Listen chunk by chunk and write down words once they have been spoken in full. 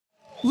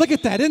Look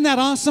at that. Isn't that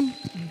awesome?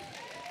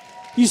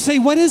 You say,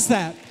 what is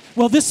that?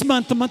 Well, this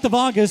month, the month of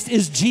August,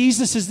 is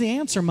Jesus is the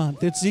Answer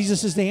month. It's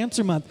Jesus is the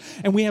Answer month.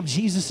 And we have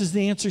Jesus is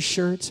the Answer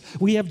shirts.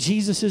 We have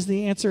Jesus is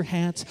the Answer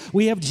hats.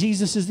 We have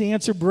Jesus is the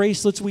Answer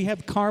bracelets. We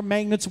have car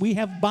magnets. We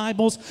have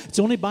Bibles. It's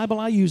the only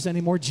Bible I use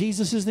anymore.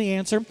 Jesus is the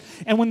Answer.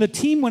 And when the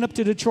team went up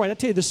to Detroit, I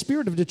tell you, the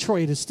spirit of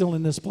Detroit is still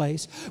in this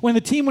place. When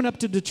the team went up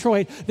to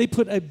Detroit, they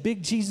put a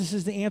big Jesus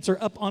is the Answer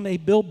up on a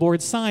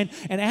billboard sign.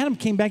 And Adam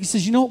came back and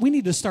says, you know what? We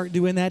need to start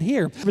doing that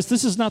here.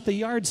 This is not the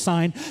yard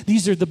sign.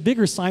 These are the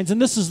bigger signs.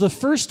 And this is the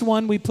first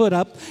one we put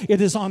up.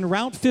 It is on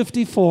Route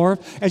 54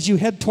 as you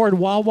head toward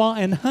Wawa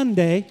and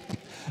Hyundai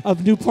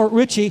of Newport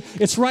Richey.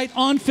 It's right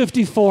on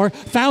 54.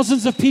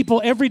 Thousands of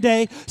people every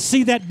day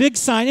see that big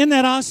sign. Isn't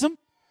that awesome?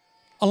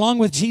 Along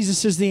with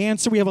Jesus is the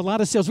Answer, we have a lot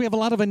of sales. We have a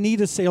lot of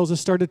Anita sales that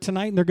started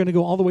tonight, and they're going to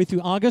go all the way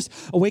through August.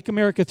 Awake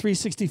America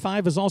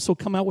 365 has also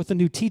come out with a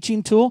new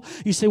teaching tool.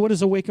 You say, what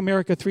is Awake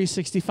America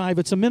 365?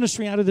 It's a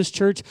ministry out of this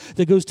church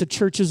that goes to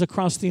churches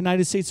across the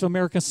United States of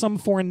America, some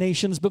foreign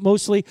nations, but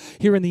mostly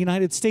here in the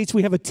United States.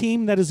 We have a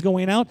team that is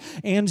going out,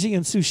 Angie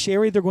and Sue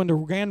Sherry. They're going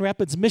to Grand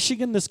Rapids,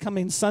 Michigan this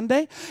coming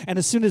Sunday, and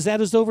as soon as that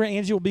is over,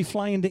 Angie will be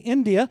flying to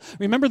India.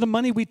 Remember the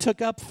money we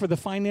took up for the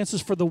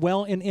finances for the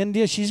well in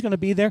India? She's going to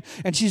be there,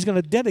 and she's going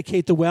to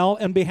dedicate the well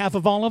on behalf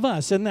of all of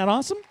us. Isn't that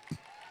awesome?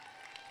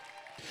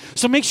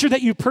 So make sure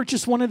that you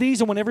purchase one of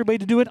these. I want everybody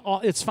to do it.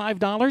 It's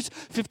 $5,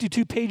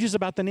 52 pages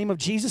about the name of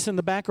Jesus in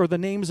the back, or the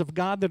names of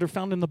God that are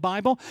found in the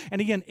Bible. And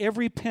again,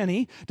 every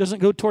penny doesn't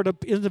go toward an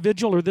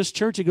individual or this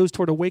church. It goes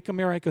toward Awake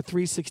America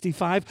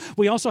 365.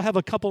 We also have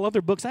a couple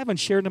other books. I haven't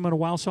shared them in a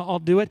while, so I'll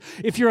do it.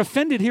 If you're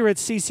offended here at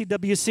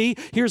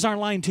CCWC, here's our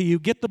line to you.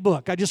 Get the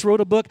book. I just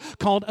wrote a book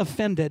called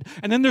Offended.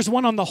 And then there's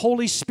one on the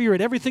Holy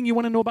Spirit. Everything you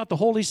want to know about the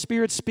Holy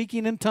Spirit,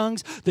 speaking in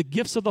tongues, the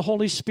gifts of the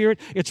Holy Spirit,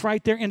 it's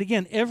right there. And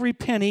again, every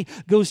penny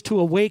goes to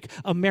Awake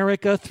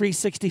America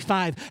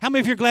 365. How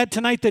many of you are glad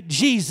tonight that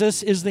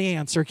Jesus is the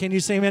answer? Can you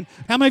say amen?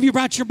 How many of you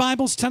brought your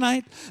Bibles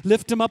tonight?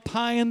 Lift them up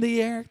high in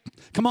the air.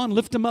 Come on,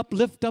 lift them up.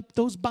 Lift up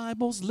those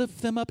Bibles.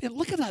 Lift them up. And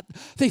look at that.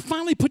 They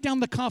finally put down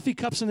the coffee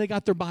cups and they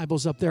got their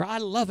Bibles up there. I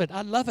love it.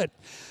 I love it.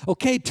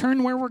 Okay,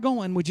 turn where we're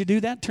going. Would you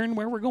do that? Turn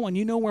where we're going.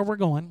 You know where we're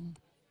going.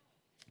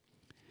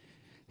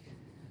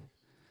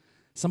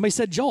 Somebody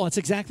said, Joel, that's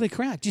exactly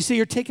correct. You say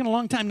you're taking a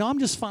long time. No, I'm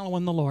just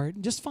following the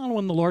Lord. Just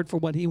following the Lord for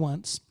what he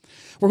wants.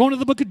 We're going to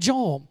the book of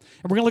Joel,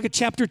 and we're going to look at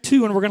chapter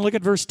 2, and we're going to look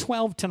at verse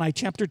 12 tonight.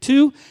 Chapter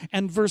 2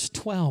 and verse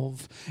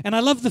 12. And I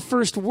love the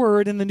first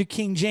word in the New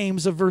King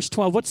James of verse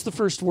 12. What's the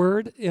first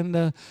word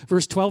in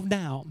verse 12?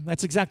 Now.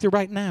 That's exactly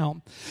right,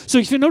 now. So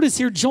if you notice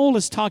here, Joel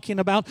is talking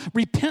about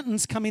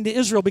repentance coming to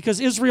Israel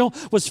because Israel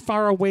was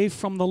far away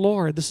from the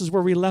Lord. This is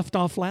where we left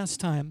off last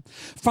time.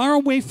 Far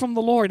away from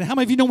the Lord. And how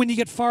many of you know when you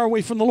get far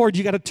away from the Lord,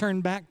 you got to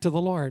turn back to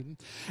the Lord?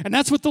 And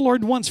that's what the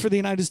Lord wants for the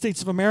United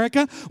States of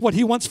America, what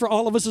he wants for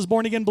all of us as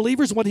born-again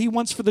believers, what he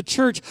wants for the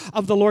church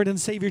of the Lord and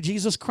Savior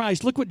Jesus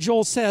Christ. Look what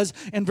Joel says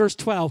in verse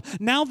 12.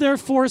 Now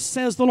therefore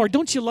says the Lord.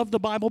 Don't you love the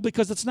Bible?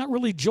 Because it's not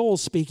really Joel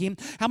speaking.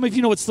 How many of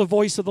you know it's the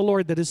voice of the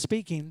Lord that is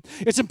speaking?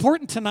 It's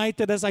important tonight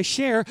that as I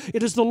share,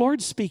 it is the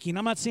Lord speaking.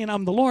 I'm not saying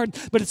I'm the Lord,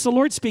 but it's the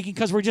Lord speaking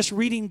because we're just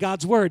reading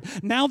God's word.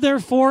 Now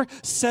therefore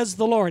says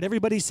the Lord.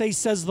 Everybody say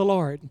says the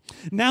Lord.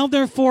 Now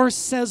therefore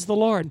says the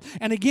Lord.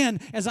 And again,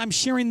 as I'm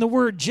sharing the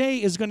word,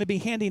 Jay is going to be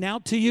handing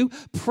out to you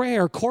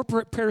prayer,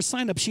 corporate prayer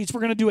sign-up sheets. We're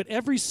going to do it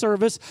every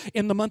service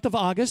in the month of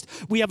August.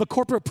 We have a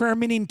corporate prayer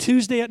meeting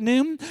Tuesday at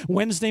noon,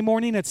 Wednesday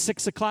morning at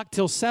 6 o'clock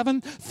till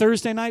 7,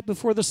 Thursday night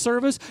before the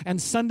service,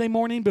 and Sunday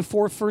morning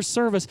before first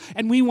service.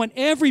 And we want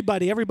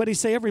everybody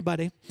say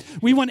everybody.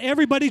 We want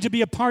everybody to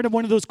be a part of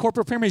one of those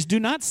corporate prayer meetings. Do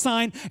not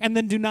sign and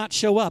then do not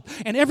show up.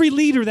 And every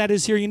leader that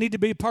is here, you need to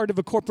be a part of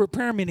a corporate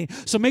prayer meeting.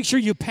 So make sure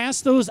you pass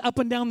those up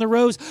and down the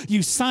rows.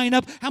 You sign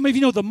up. How many of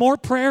you know the more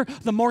prayer,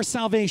 the more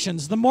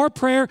salvations? The more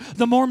prayer,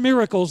 the more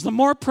miracles. The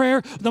more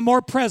prayer, the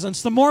more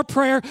presence. The more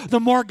prayer, the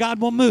more God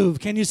will move.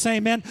 Can you say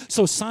amen?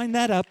 So sign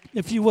that up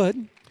if you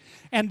would.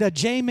 And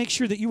Jay, make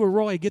sure that you or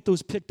Roy get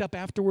those picked up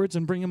afterwards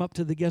and bring them up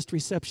to the guest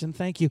reception.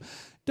 Thank you.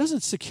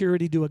 Doesn't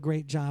security do a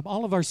great job?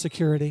 All of our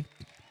security,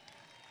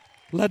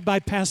 led by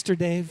Pastor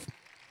Dave.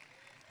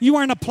 You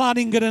aren't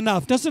applauding good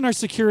enough. Doesn't our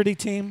security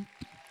team?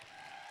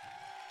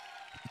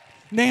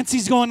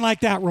 Nancy's going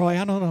like that, Roy.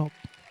 I don't know.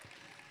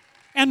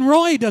 And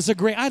Roy does a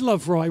great, I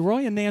love Roy.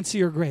 Roy and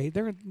Nancy are great.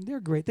 They're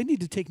great. They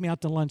need to take me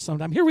out to lunch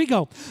sometime. Here we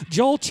go.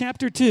 Joel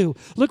chapter 2.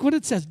 Look what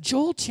it says.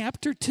 Joel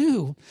chapter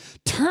 2.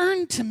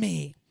 Turn to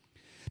me.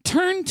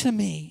 Turn to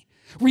me.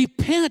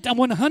 Repent, a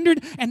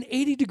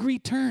 180-degree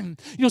turn.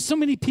 You know, so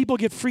many people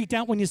get freaked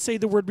out when you say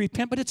the word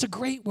repent, but it's a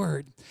great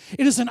word.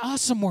 It is an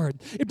awesome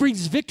word. It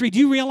brings victory. Do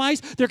you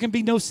realize there can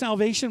be no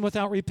salvation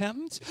without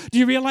repentance? Do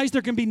you realize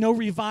there can be no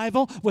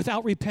revival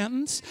without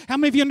repentance? How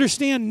many of you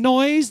understand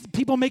noise?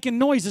 People making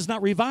noise is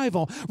not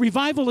revival.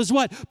 Revival is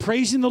what?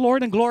 Praising the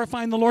Lord and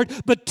glorifying the Lord,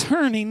 but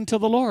turning to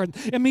the Lord.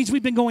 It means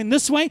we've been going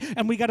this way,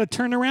 and we got to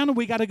turn around, and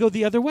we got to go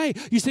the other way.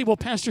 You say, well,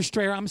 Pastor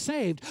Strayer, I'm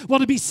saved.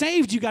 Well, to be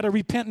saved, you got to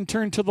repent and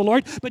turn to the Lord.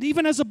 Lord. But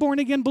even as a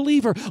born-again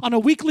believer, on a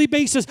weekly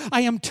basis,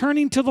 I am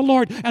turning to the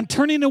Lord and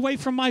turning away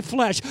from my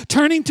flesh,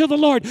 turning to the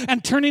Lord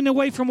and turning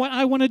away from what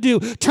I want to do,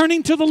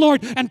 turning to the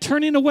Lord and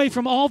turning away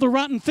from all the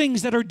rotten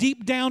things that are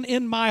deep down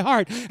in my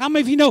heart. How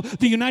many of you know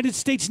the United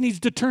States needs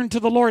to turn to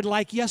the Lord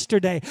like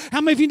yesterday?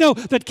 How many of you know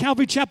that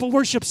Calvary Chapel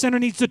Worship Center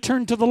needs to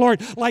turn to the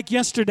Lord like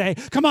yesterday?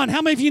 Come on,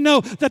 how many of you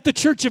know that the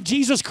Church of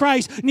Jesus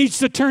Christ needs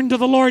to turn to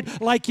the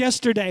Lord like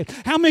yesterday?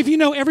 How many of you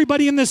know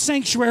everybody in this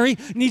sanctuary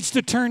needs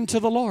to turn to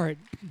the Lord?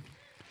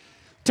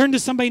 Turn to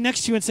somebody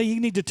next to you and say, you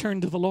need to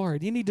turn to the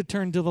Lord. You need to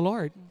turn to the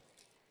Lord.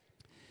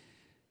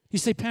 You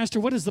say, Pastor,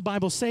 what does the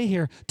Bible say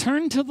here?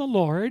 Turn to the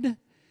Lord.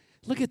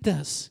 Look at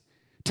this.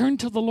 Turn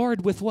to the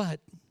Lord with what?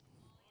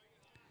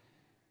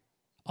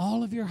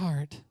 All of your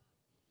heart.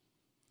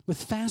 With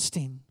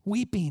fasting,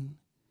 weeping.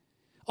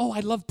 Oh,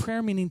 I love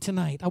prayer meeting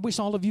tonight. I wish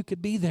all of you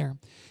could be there.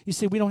 You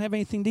say, we don't have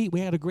anything to eat.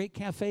 We had a great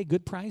cafe,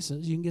 good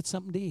prices. You can get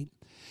something to eat.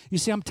 You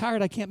say, I'm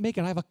tired. I can't make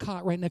it. I have a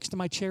cot right next to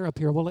my chair up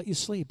here. We'll let you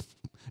sleep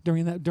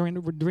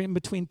during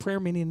between prayer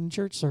meeting and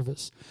church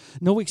service.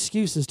 No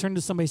excuses. Turn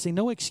to somebody and say,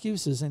 no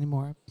excuses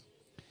anymore.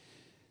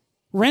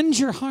 Rend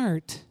your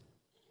heart.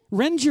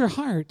 Rend your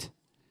heart.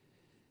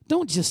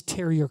 Don't just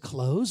tear your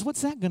clothes.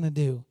 What's that going to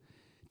do?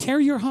 Tear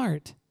your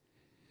heart.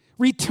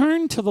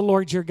 Return to the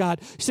Lord your God.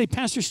 You say,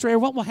 Pastor Strayer,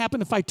 what will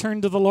happen if I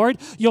turn to the Lord?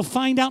 You'll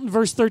find out in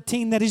verse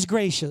 13 that He's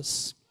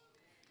gracious.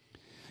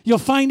 You'll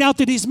find out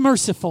that He's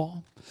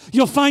merciful.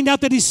 You'll find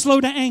out that He's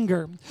slow to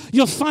anger.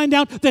 You'll find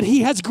out that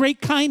He has great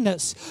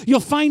kindness.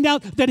 You'll find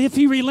out that if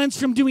He relents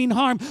from doing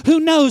harm, who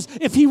knows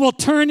if He will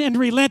turn and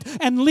relent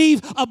and leave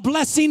a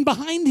blessing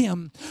behind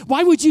Him.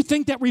 Why would you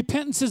think that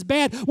repentance is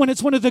bad when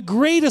it's one of the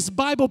greatest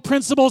Bible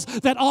principles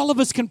that all of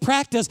us can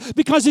practice?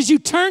 Because as you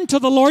turn to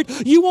the Lord,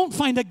 you won't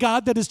find a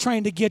God that is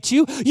trying to get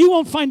you. You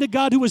won't find a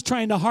God who is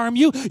trying to harm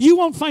you. You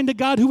won't find a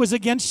God who is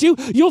against you.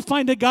 You'll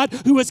find a God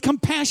who is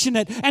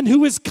compassionate and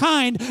who is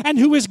kind and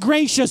who is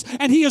gracious,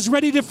 and He is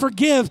ready to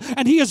forgive,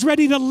 and He is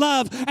ready to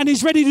love, and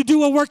He's ready to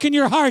do a work in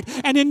your heart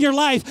and in your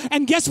life.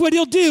 And guess what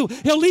He'll do?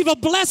 He'll leave a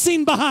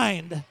blessing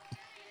behind.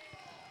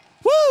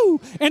 Woo!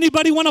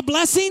 Anybody want a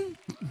blessing?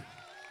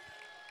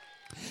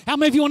 How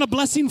many of you want a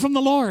blessing from the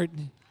Lord?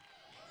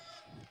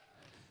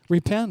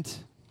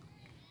 Repent.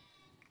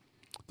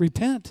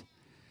 Repent.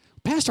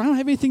 Pastor, I don't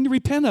have anything to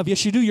repent of.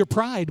 Yes, you do. Your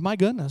pride. My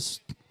goodness.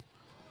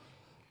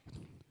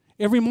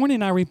 Every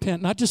morning I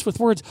repent, not just with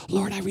words.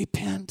 Lord, I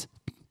repent.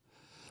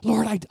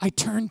 Lord, I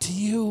turn to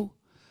you.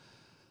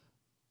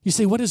 You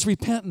say, what is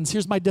repentance?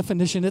 Here's my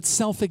definition. It's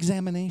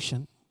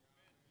self-examination.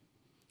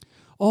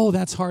 Oh,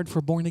 that's hard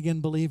for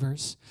born-again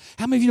believers.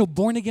 How many of you know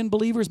born-again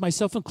believers,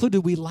 myself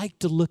included, we like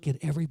to look at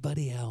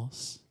everybody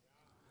else?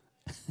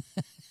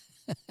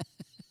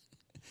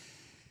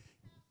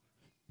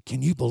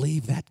 Can you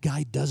believe that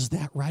guy does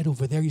that right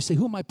over there? You say,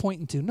 who am I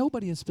pointing to?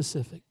 Nobody in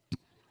specific.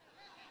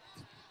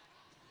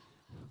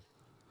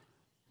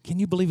 Can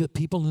you believe that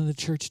people in the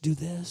church do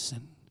this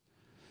and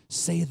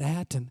say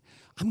that, and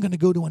I'm going to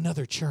go to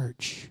another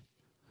church?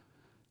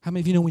 How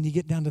many of you know when you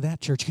get down to that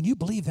church, can you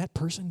believe that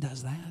person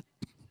does that?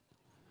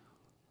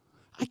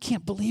 I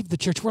can't believe the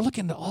church. We're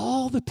looking at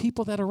all the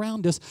people that are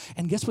around us,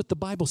 and guess what the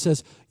Bible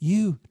says?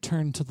 You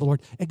turn to the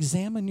Lord.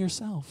 Examine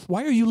yourself.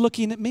 Why are you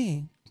looking at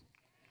me?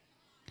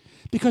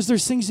 Because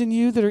there's things in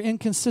you that are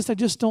inconsistent. I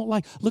just don't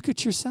like. Look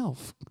at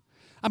yourself.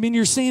 I mean,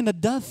 you're saying a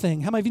duh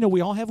thing. How many of you know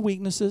we all have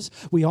weaknesses?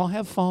 We all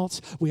have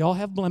faults. We all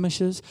have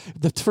blemishes.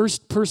 The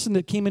first person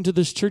that came into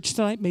this church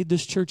tonight made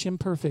this church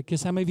imperfect.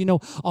 Because how many of you know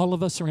all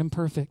of us are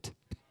imperfect?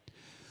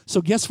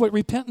 So guess what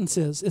repentance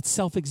is? It's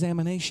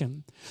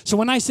self-examination. So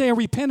when I say I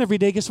repent every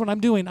day, guess what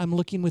I'm doing? I'm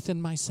looking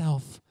within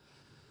myself.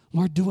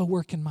 Lord, do a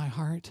work in my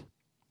heart.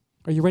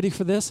 Are you ready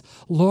for this?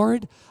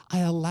 Lord, I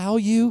allow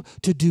you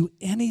to do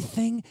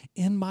anything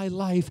in my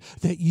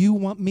life that you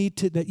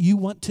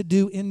want to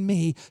do in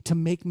me to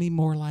make me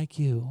more like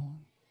you.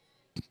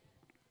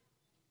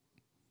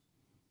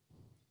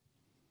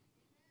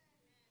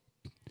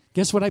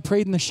 Guess what I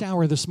prayed in the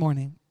shower this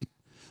morning?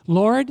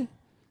 Lord,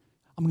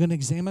 I'm going to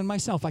examine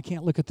myself. I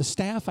can't look at the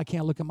staff. I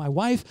can't look at my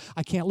wife.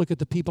 I can't look at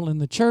the people in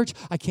the church.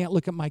 I can't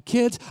look at my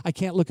kids. I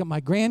can't look at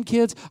my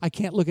grandkids. I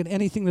can't look at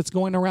anything that's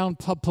going around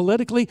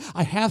politically.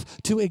 I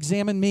have to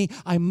examine me.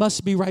 I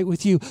must be right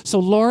with you. So,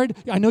 Lord,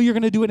 I know you're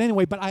going to do it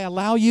anyway, but I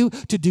allow you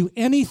to do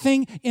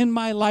anything in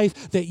my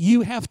life that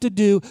you have to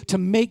do to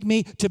make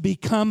me to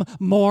become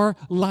more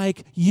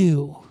like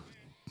you.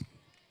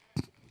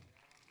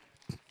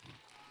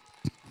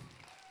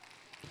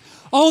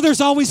 Oh,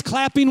 there's always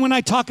clapping when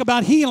I talk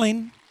about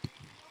healing.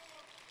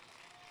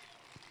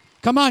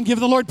 Come on, give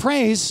the Lord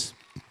praise.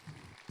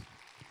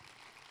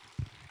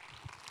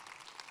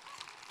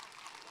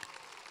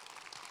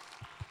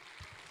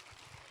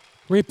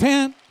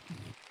 Repent.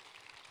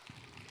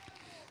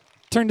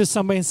 Turn to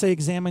somebody and say,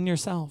 examine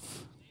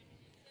yourself.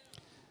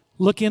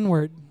 Look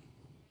inward.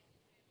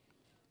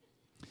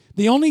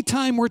 The only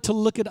time we're to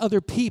look at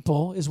other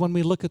people is when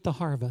we look at the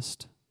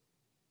harvest.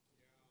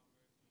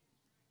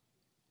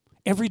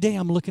 Every day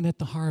I'm looking at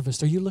the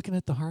harvest. Are you looking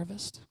at the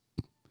harvest?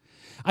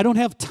 I don't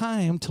have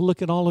time to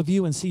look at all of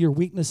you and see your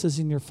weaknesses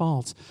and your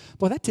faults.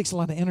 Boy, that takes a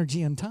lot of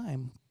energy and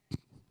time.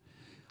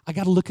 I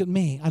got to look at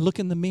me. I look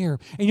in the mirror.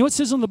 And you know what it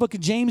says in the book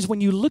of James?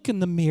 When you look in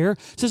the mirror,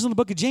 it says in the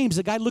book of James,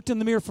 the guy looked in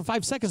the mirror for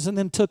 5 seconds and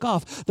then took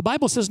off. The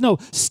Bible says, no,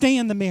 stay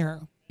in the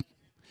mirror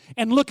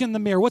and look in the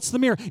mirror. What's the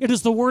mirror? It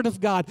is the Word of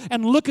God.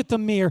 And look at the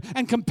mirror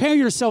and compare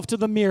yourself to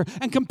the mirror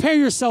and compare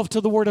yourself to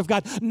the Word of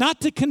God.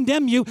 Not to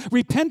condemn you.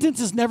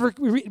 Repentance is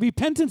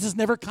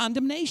never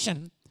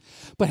condemnation.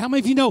 But how many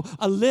of you know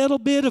a little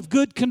bit of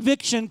good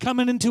conviction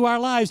coming into our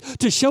lives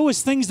to show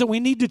us things that we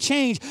need to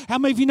change? How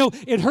many of you know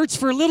it hurts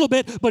for a little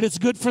bit, but it's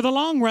good for the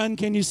long run?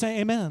 Can you say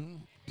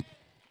amen?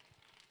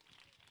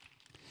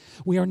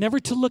 We are never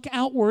to look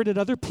outward at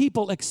other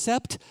people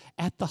except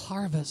at the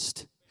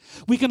harvest.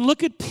 We can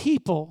look at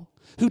people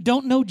who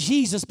don't know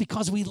Jesus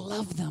because we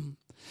love them.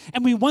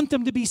 And we want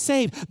them to be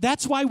saved.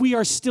 That's why we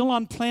are still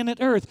on planet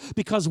Earth.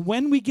 Because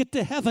when we get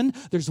to heaven,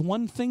 there's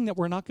one thing that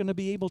we're not going to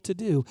be able to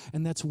do,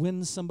 and that's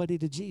win somebody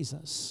to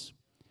Jesus.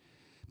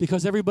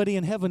 Because everybody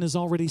in heaven is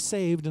already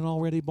saved and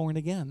already born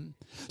again.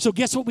 So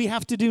guess what we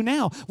have to do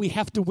now? We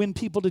have to win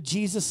people to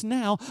Jesus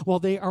now while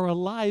they are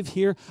alive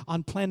here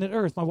on planet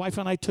Earth. My wife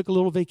and I took a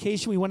little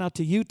vacation. We went out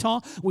to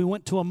Utah. We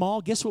went to a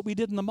mall. Guess what we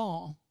did in the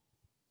mall?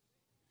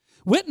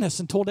 Witness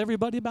and told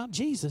everybody about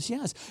Jesus,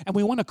 yes. And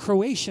we won a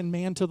Croatian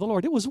man to the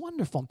Lord. It was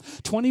wonderful.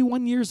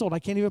 21 years old. I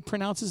can't even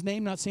pronounce his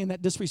name, not saying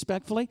that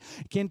disrespectfully.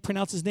 I can't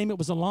pronounce his name. It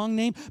was a long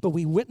name, but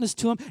we witnessed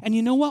to him. And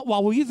you know what?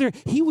 While we were there,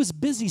 he was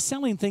busy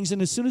selling things,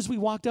 and as soon as we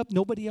walked up,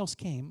 nobody else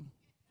came.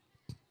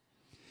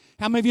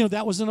 How many of you know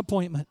that was an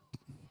appointment?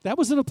 That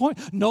was an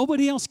appointment.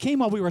 Nobody else came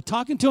while we were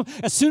talking to him.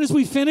 As soon as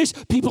we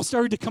finished, people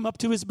started to come up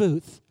to his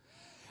booth.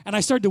 And I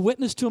started to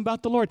witness to him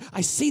about the Lord. I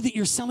see that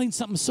you're selling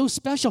something so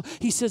special.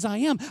 He says, I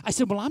am. I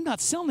said, well, I'm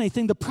not selling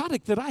anything. The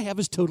product that I have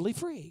is totally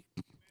free.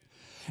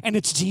 And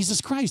it's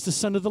Jesus Christ, the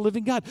Son of the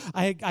living God.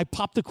 I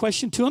popped the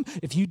question to him,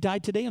 if you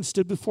died today and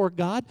stood before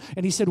God,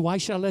 and he said, why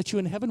should I let you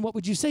in heaven? What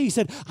would you say? He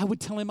said, I would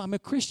tell him I'm a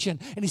Christian.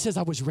 And he says,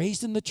 I was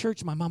raised in the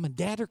church. My mom and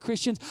dad are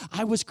Christians.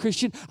 I was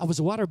Christian. I was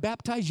water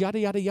baptized, yada,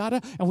 yada,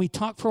 yada. And we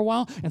talked for a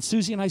while, and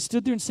Susie and I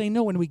stood there and say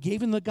no, and we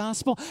gave him the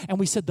gospel, and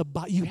we said,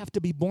 you have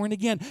to be born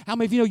again. How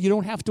many of you know you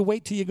don't have to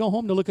wait till you go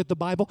home to look at the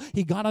Bible?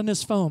 He got on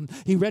his phone.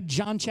 He read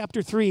John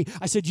chapter 3.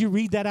 I said, you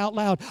read that out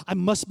loud. I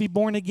must be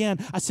born again.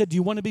 I said, do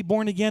you want to be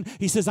born again?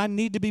 He says, I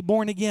need to be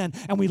born again.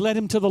 And we led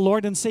him to the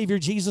Lord and Savior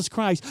Jesus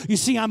Christ. You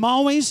see, I'm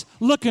always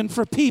looking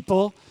for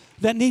people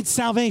that need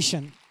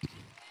salvation.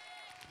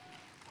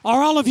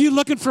 Are all of you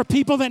looking for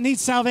people that need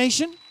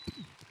salvation?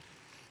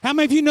 How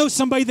many of you know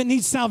somebody that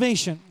needs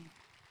salvation?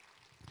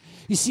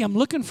 You see, I'm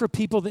looking for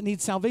people that need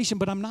salvation,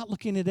 but I'm not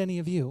looking at any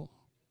of you.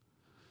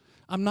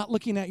 I'm not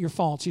looking at your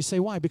faults. You say,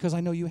 why? Because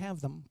I know you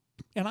have them,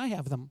 and I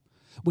have them.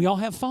 We all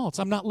have faults.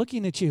 I'm not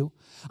looking at you.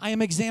 I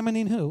am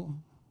examining who?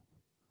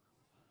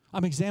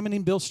 I'm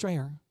examining Bill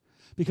Strayer,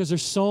 because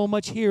there's so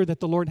much here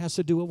that the Lord has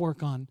to do a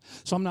work on.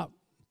 So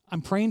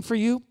I'm praying for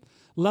you,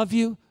 love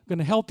you, going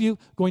to help you,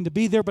 going to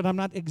be there, but I'm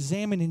not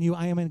examining you.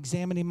 I am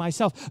examining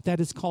myself. That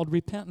is called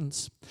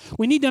repentance.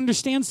 We need to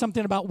understand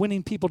something about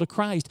winning people to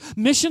Christ.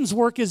 Missions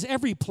work is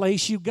every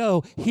place you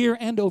go, here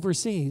and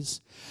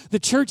overseas. The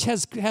church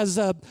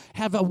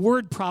have a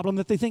word problem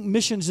that they think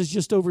missions is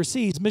just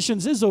overseas.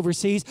 Missions is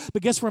overseas,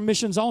 but guess where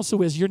missions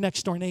also is? Your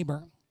next door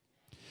neighbor.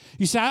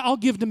 You say, I'll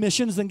give to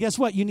missions, then guess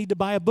what? You need to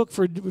buy a book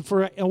for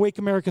Awake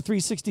America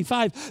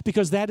 365,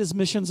 because that is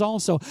missions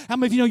also. How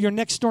many of you know your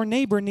next door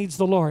neighbor needs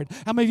the Lord?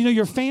 How many of you know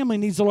your family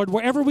needs the Lord?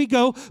 Wherever we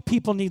go,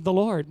 people need the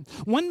Lord.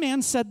 One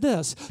man said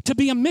this, to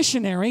be a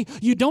missionary,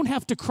 you don't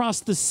have to cross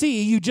the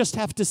sea, you just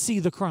have to see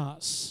the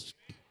cross.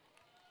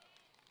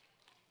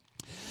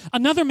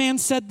 Another man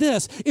said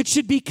this, it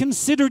should be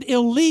considered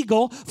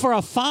illegal for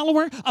a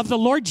follower of the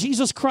Lord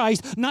Jesus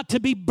Christ not to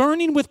be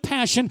burning with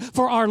passion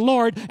for our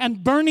Lord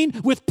and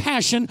burning with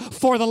passion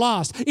for the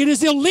lost. It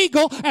is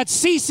illegal at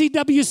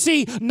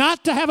CCWC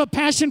not to have a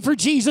passion for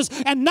Jesus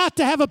and not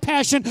to have a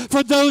passion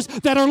for those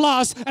that are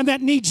lost and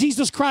that need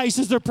Jesus Christ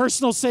as their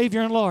personal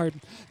Savior and Lord.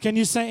 Can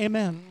you say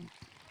amen?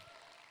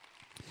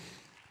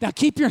 Now,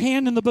 keep your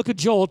hand in the book of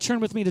Joel. Turn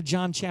with me to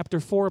John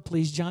chapter 4,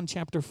 please. John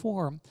chapter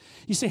 4.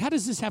 You say, how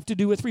does this have to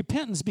do with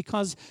repentance?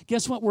 Because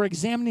guess what? We're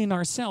examining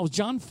ourselves.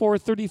 John 4,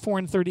 34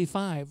 and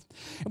 35.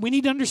 And we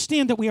need to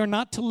understand that we are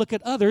not to look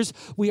at others.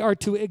 We are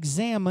to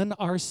examine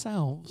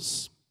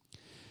ourselves.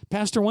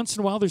 Pastor, once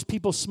in a while, there's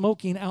people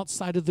smoking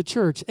outside of the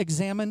church.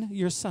 Examine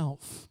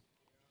yourself.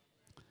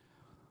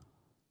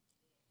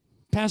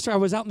 Pastor, I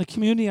was out in the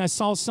community, I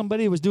saw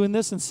somebody who was doing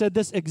this and said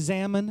this,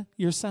 examine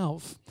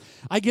yourself.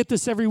 I get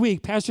this every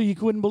week. Pastor, you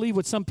couldn't believe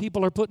what some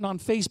people are putting on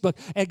Facebook.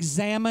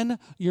 Examine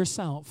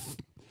yourself.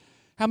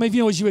 How many of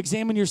you know as you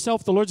examine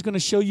yourself, the Lord's going to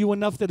show you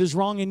enough that is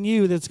wrong in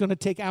you that's going to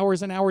take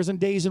hours and hours and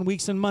days and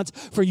weeks and months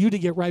for you to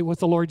get right with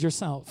the Lord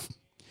yourself.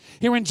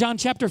 Here in John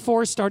chapter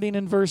 4, starting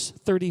in verse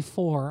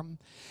 34,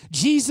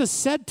 Jesus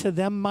said to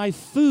them, my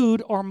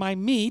food or my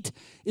meat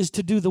is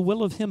to do the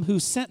will of him who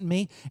sent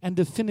me and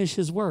to finish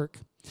his work.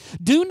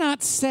 Do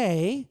not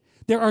say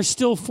there are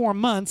still 4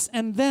 months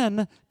and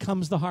then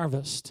comes the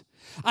harvest.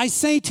 I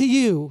say to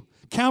you,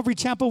 Calvary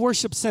Chapel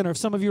Worship Center, if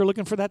some of you are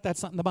looking for that,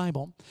 that's not in the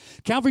Bible.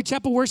 Calvary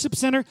Chapel Worship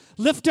Center,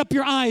 lift up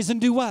your eyes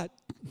and do what?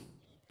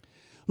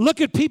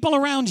 Look at people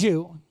around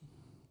you.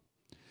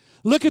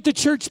 Look at the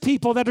church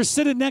people that are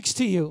sitting next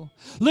to you.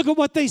 Look at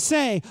what they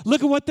say.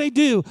 Look at what they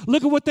do.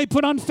 Look at what they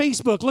put on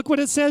Facebook. Look what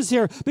it says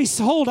here.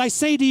 Behold, I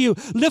say to you,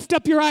 lift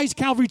up your eyes,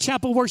 Calvary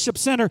Chapel Worship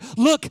Center.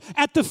 Look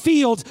at the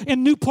fields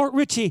in New Port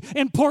Richey,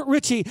 in Port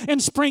Richey, in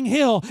Spring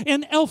Hill,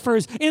 in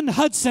Elfers, in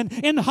Hudson,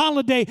 in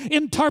Holiday,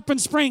 in Tarpon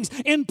Springs,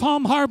 in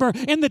Palm Harbor,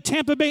 in the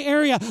Tampa Bay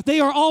area.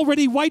 They are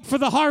already white for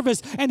the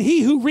harvest, and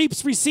he who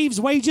reaps receives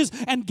wages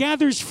and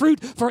gathers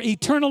fruit for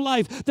eternal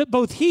life, that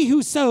both he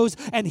who sows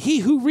and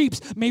he who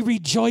reaps may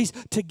rejoice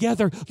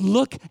together.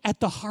 Look at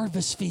the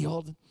harvest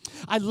field.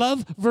 I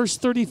love verse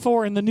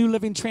 34 in the New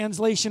Living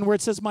Translation where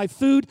it says, my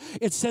food,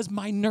 it says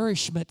my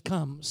nourishment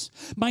comes.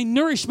 My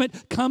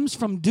nourishment comes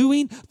from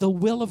doing the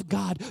will of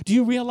God. Do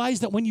you realize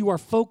that when you are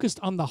focused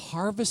on the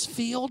harvest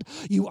field,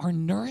 you are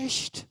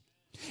nourished?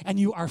 And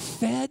you are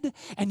fed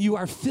and you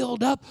are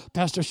filled up.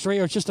 Pastor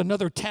Strayer, it's just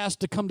another task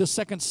to come to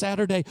Second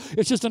Saturday.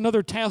 It's just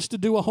another task to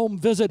do a home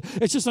visit.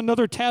 It's just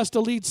another task to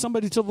lead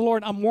somebody to the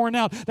Lord. I'm worn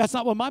out. That's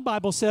not what my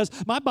Bible says.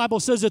 My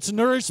Bible says it's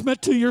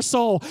nourishment to your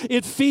soul.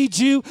 It feeds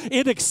you.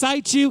 It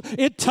excites you.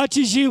 It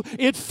touches you.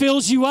 It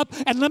fills you up.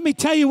 And let me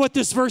tell you what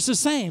this verse is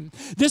saying.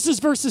 This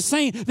verse is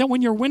saying that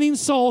when you're winning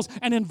souls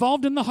and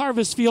involved in the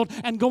harvest field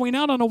and going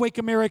out on Awake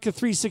America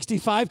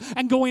 365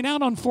 and going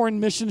out on foreign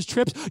missions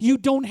trips, you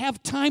don't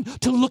have time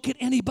to look at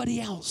anybody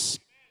else.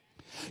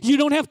 You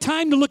don't have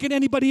time to look at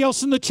anybody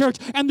else in the church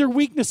and their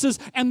weaknesses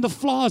and the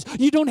flaws.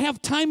 You don't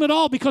have time at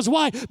all. Because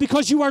why?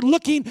 Because you are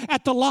looking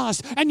at the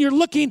lost, and you're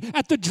looking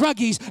at the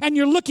druggies, and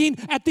you're looking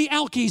at the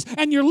alkies,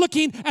 and you're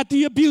looking at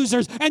the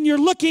abusers, and you're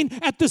looking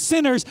at the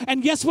sinners.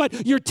 And guess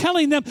what? You're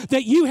telling them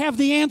that you have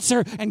the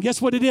answer. And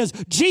guess what it is?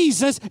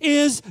 Jesus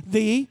is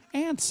the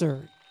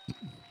answer.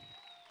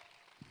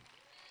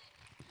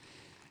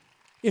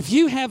 If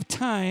you have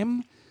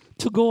time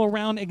to go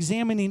around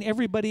examining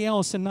everybody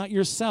else and not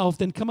yourself,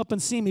 then come up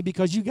and see me,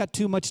 because you got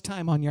too much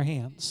time on your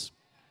hands.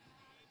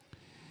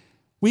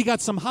 We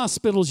got some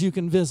hospitals you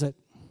can visit.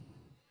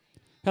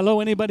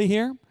 Hello, anybody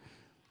here?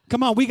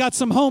 Come on, we got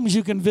some homes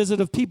you can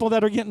visit of people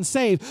that are getting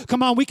saved.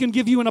 Come on, we can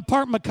give you an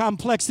apartment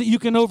complex that you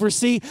can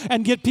oversee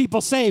and get people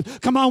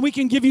saved. Come on, we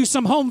can give you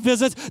some home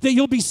visits that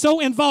you'll be so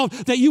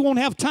involved that you won't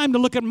have time to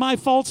look at my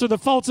faults or the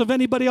faults of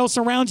anybody else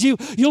around you.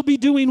 You'll be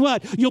doing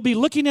what? You'll be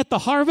looking at the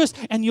harvest,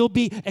 and you'll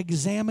be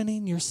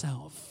examining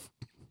yourself.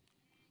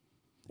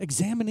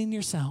 Examining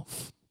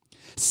yourself.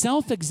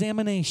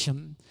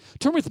 Self-examination.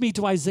 Turn with me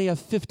to Isaiah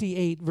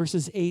 58,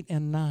 verses 8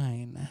 and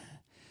 9.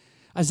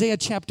 Isaiah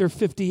chapter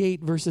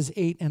 58, verses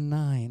 8 and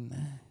 9.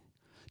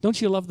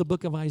 Don't you love the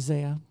book of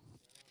Isaiah?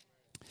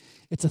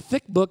 It's a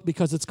thick book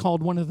because it's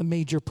called one of the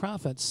major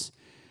prophets.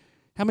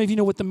 How many of you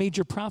know what the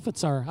major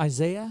prophets are?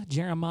 Isaiah,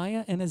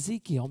 Jeremiah, and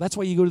Ezekiel. That's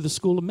why you go to the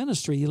school of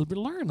ministry. You'll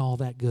learn all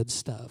that good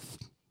stuff.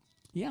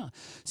 Yeah.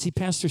 See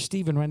Pastor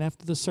Stephen right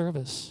after the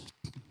service.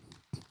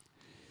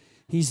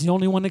 He's the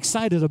only one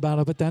excited about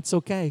it, but that's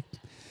okay.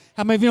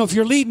 How many of you know if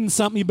you're leading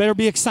something, you better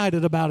be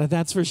excited about it,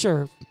 that's for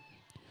sure.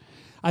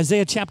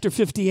 Isaiah chapter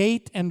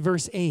 58 and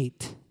verse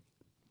 8.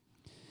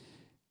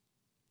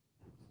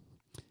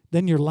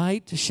 Then your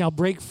light shall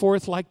break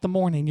forth like the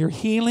morning. Your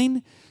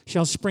healing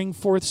shall spring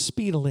forth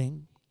speedily.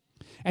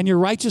 And your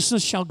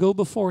righteousness shall go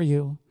before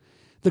you.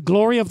 The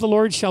glory of the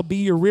Lord shall be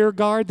your rear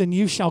guard. Then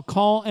you shall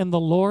call, and the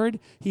Lord,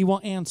 he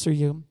will answer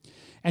you.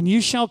 And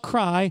you shall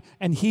cry,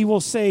 and he will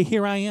say,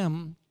 here I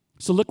am.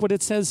 So look what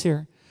it says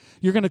here.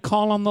 You're going to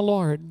call on the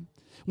Lord.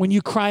 When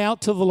you cry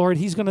out to the Lord,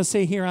 he's going to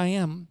say, here I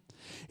am.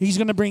 He's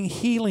going to bring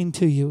healing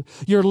to you.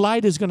 Your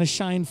light is going to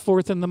shine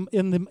forth in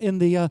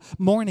the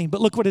morning.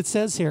 But look what it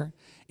says here.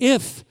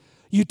 If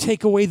you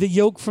take away the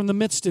yoke from the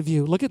midst of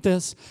you. Look at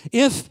this.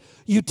 If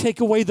you take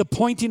away the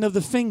pointing of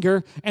the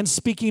finger and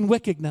speaking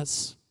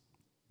wickedness.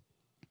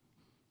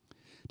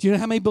 Do you know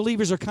how many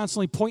believers are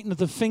constantly pointing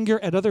the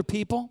finger at other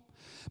people?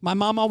 My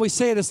mom always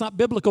said it's not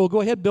biblical. Go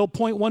ahead, Bill,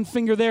 point one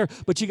finger there,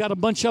 but you got a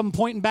bunch of them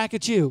pointing back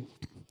at you.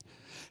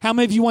 How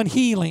many of you want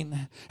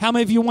healing? How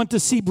many of you want to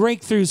see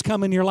breakthroughs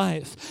come in your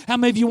life? How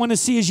many of you want to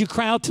see as you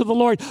cry out to the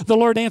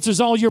Lord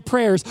answers all your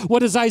prayers? What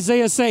does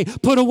Isaiah say?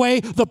 Put away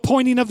the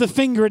pointing of the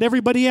finger at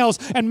everybody else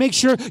and make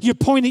sure you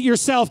point at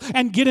yourself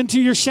and get into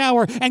your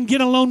shower and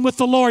get alone with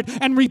the Lord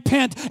and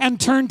repent and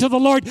turn to the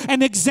Lord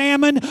and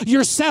examine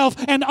yourself,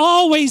 and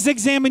always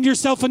examine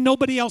yourself and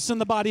nobody else in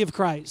the body of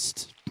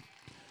Christ.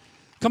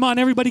 Come on,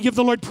 everybody give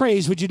the Lord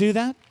praise. Would you do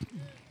that?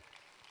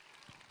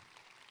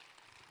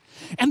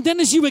 And then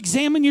as you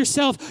examine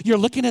yourself, you're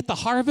looking at the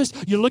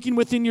harvest, you're looking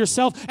within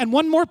yourself. And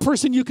one more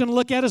person you can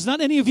look at is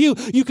not any of you.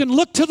 You can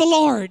look to the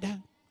Lord.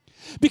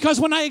 Because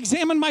when I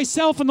examine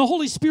myself and the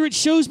Holy Spirit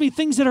shows me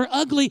things that are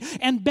ugly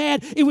and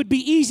bad, it would be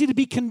easy to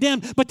be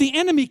condemned. But the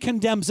enemy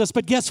condemns us.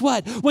 But guess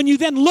what? When you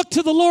then look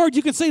to the Lord,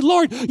 you can say,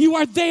 Lord, you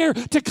are there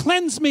to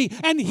cleanse me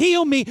and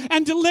heal me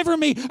and deliver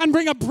me and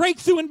bring a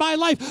breakthrough in my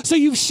life. So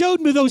you've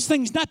showed me those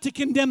things not to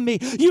condemn me.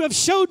 You have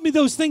showed me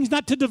those things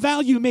not to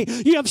devalue me.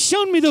 You have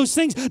shown me those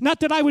things not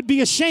that I would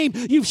be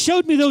ashamed. You've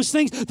showed me those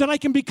things that I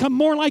can become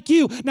more like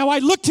you. Now I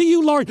look to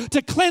you, Lord,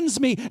 to cleanse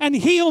me and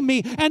heal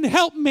me and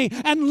help me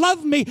and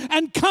love me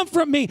and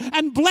comfort me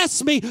and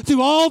bless me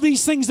through all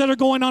these things that are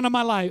going on in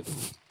my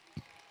life.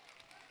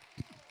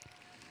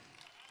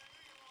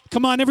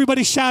 Come on,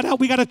 everybody shout out,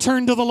 we got to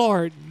turn to the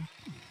Lord.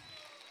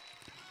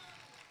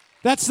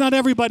 That's not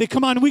everybody.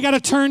 Come on, we got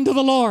to turn to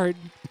the Lord.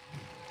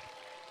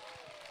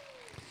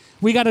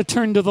 We got to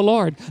turn to the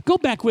Lord. Go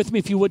back with me,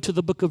 if you would, to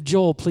the book of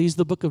Joel, please,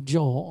 the book of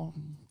Joel.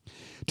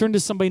 Turn to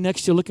somebody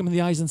next to you, look him in the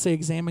eyes and say,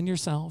 examine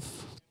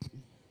yourself.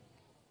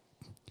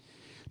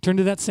 Turn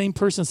to that same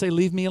person and say,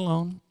 leave me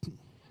alone.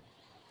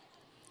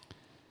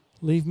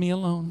 Leave me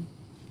alone.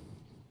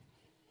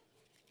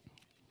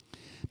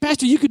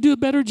 Pastor, you could do a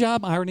better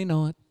job. I already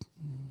know it.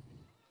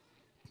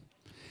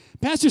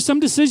 Pastor, some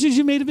decisions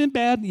you made have been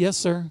bad. Yes,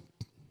 sir.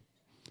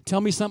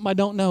 Tell me something I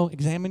don't know.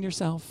 Examine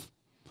yourself.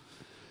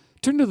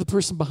 Turn to the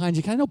person behind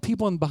you. I know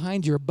people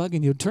behind you are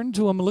bugging you. Turn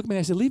to them and look at me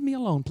and say, leave me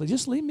alone, please.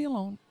 Just leave me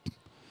alone.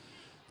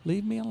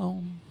 Leave me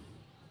alone.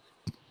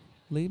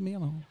 Leave me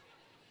alone.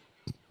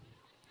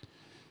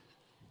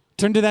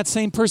 Turn to that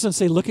same person and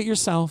say, look at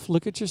yourself.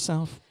 Look at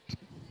yourself.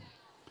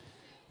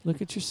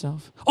 Look at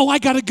yourself. Oh, I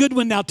got a good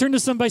one now. Turn to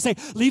somebody and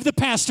say, leave the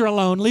pastor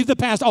alone. Leave the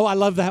pastor. Oh, I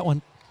love that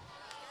one.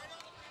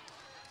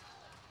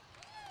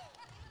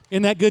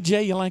 Isn't that good,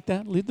 Jay? You like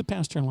that? Leave the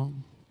pastor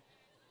alone.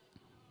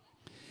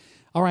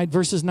 All right,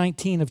 verses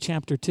 19 of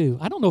chapter 2.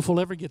 I don't know if we'll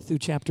ever get through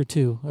chapter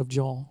 2 of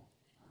Joel.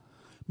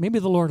 Maybe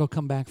the Lord will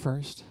come back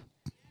first.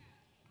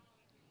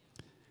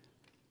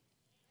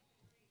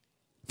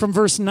 From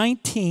verse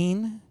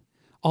 19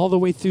 all the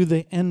way through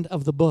the end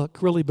of the book,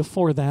 really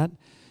before that,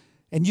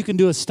 and you can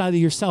do a study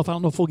yourself. I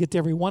don't know if we'll get to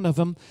every one of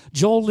them.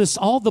 Joel lists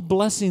all the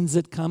blessings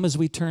that come as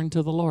we turn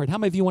to the Lord. How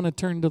many of you want to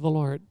turn to the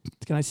Lord?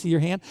 Can I see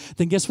your hand?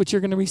 Then guess what you're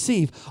going to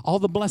receive? All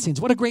the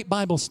blessings. What a great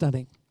Bible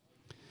study.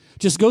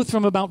 Just go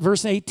from about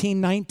verse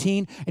 18,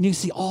 19, and you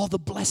see all the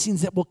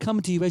blessings that will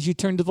come to you as you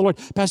turn to the Lord.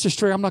 Pastor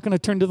Strayer, I'm not going to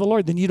turn to the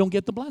Lord. Then you don't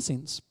get the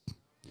blessings.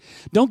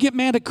 Don't get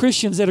mad at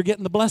Christians that are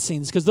getting the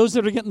blessings, because those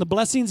that are getting the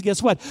blessings,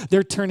 guess what?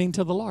 They're turning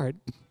to the Lord.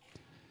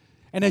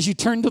 And as you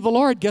turn to the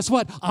Lord, guess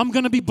what? I'm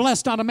going to be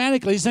blessed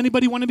automatically. Does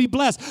anybody want to be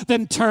blessed?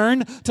 Then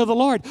turn to the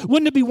Lord.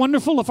 Wouldn't it be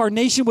wonderful if our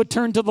nation would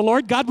turn to the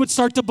Lord? God would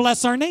start to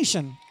bless our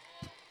nation.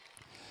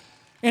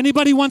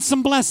 Anybody want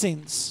some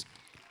blessings?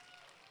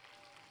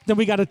 Then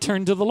we got to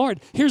turn to the Lord.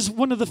 Here's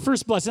one of the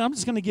first blessings. I'm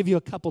just going to give you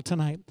a couple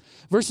tonight.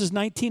 Verses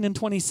 19 and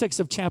 26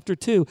 of chapter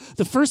 2.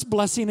 The first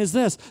blessing is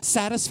this: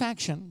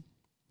 satisfaction.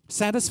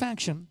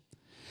 Satisfaction.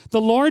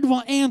 The Lord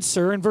will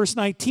answer in verse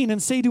 19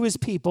 and say to his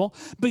people,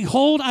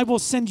 behold, I will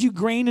send you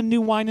grain and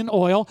new wine and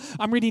oil.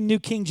 I'm reading New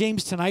King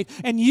James tonight.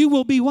 And you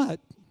will be what?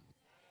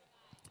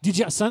 Did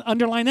you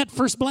underline that?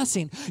 First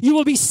blessing. You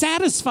will be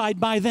satisfied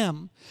by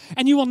them,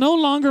 and you will no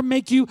longer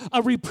make you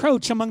a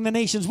reproach among the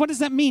nations. What does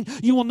that mean?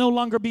 You will no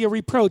longer be a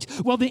reproach.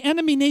 Well, the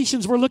enemy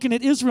nations were looking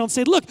at Israel and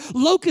said, look,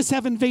 locusts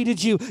have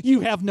invaded you. You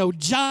have no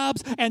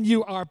jobs, and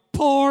you are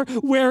poor.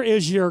 Where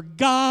is your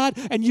God?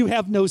 And you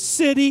have no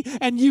city,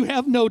 and you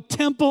have no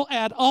temple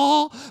at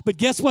all. But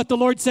guess what? The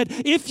Lord said,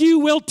 if you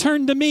will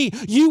turn to me,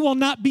 you will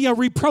not be a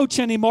reproach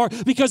anymore,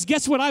 because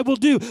guess what I will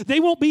do? They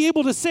won't be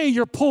able to say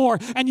you're poor,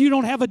 and you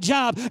don't have a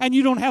job, and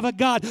you don't have a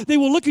God. They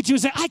will look at you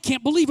and say, I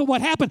can't believe it.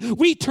 What happened?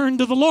 We turned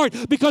to the Lord.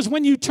 Because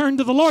when you turn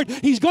to the Lord,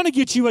 he's going to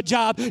get you a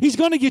job. He's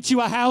going to get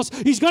you a house.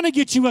 He's going to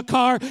get you a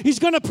car. He's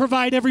going to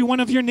provide every one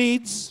of your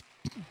needs.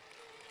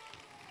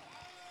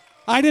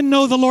 I didn't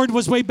know the Lord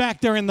was way back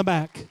there in the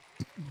back.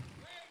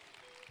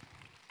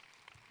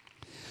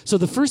 So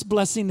the first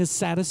blessing is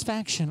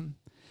satisfaction.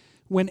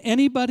 When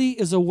anybody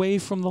is away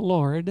from the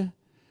Lord,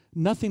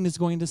 nothing is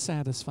going to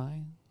satisfy.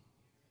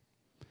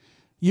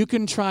 You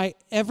can try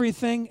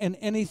everything and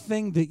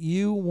anything that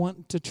you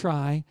want to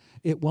try.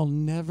 It will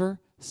never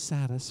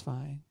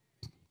satisfy.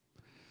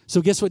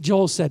 So guess what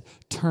Joel said?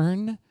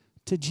 Turn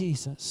to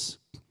Jesus.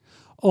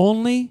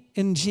 Only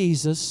in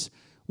Jesus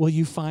will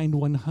you find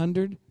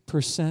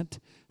 100%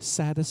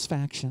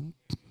 satisfaction.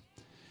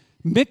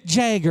 Mick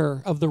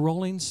Jagger of the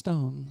Rolling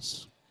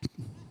Stones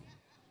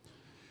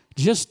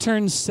just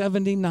turned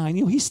 79.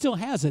 You know, he still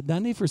has it,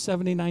 doesn't he, for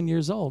 79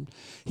 years old?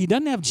 He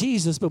doesn't have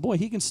Jesus, but boy,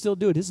 he can still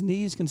do it. His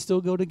knees can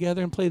still go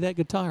together and play that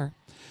guitar.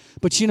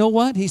 But you know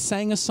what? He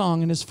sang a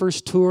song in his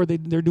first tour.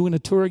 They're doing a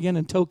tour again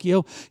in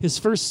Tokyo. His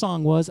first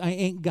song was, I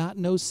Ain't Got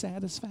No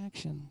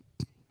Satisfaction.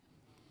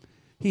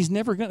 He's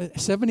never going to,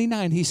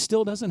 79, he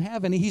still doesn't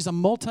have any. He's a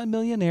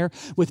multimillionaire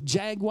with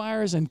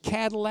Jaguars and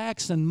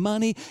Cadillacs and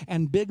money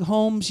and big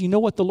homes. You know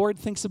what the Lord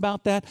thinks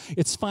about that?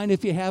 It's fine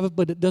if you have it,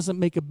 but it doesn't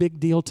make a big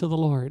deal to the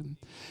Lord.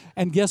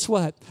 And guess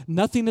what?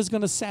 Nothing is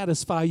going to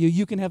satisfy you.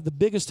 You can have the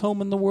biggest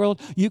home in the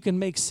world. You can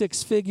make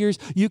 6 figures.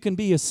 You can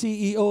be a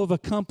CEO of a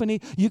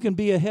company. You can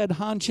be a head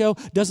honcho.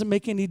 Doesn't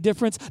make any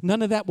difference.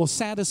 None of that will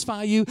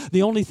satisfy you.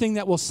 The only thing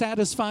that will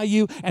satisfy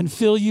you and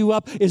fill you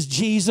up is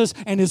Jesus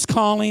and His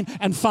calling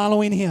and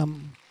following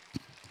Him.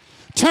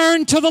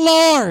 Turn to the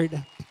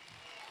Lord.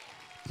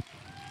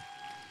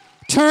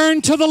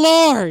 Turn to the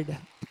Lord.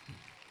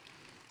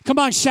 Come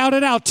on, shout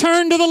it out.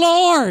 Turn to the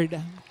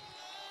Lord.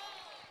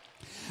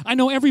 I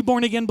know every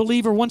born-again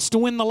believer wants to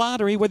win the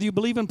lottery, whether you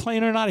believe in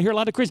playing or not. I hear a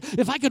lot of Christians,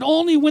 if I could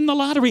only win the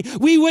lottery,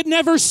 we would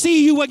never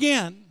see you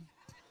again.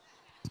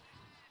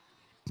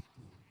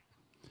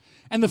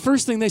 And the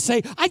first thing they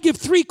say, I give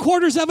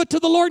 3/4 of it to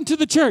the Lord and to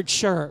the church.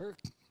 Sure.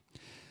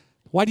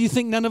 Why do you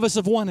think none of us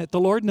have won it? The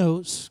Lord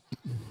knows.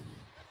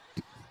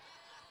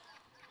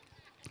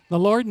 The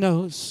Lord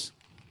knows.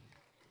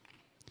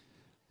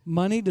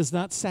 Money does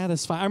not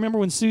satisfy. I remember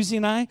when Susie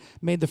and I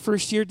made the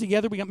first year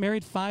together, we got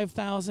married,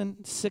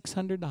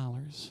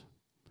 $5,600.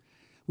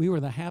 We were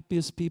the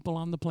happiest people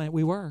on the planet.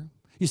 We were.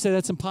 You say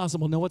that's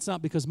impossible. No, it's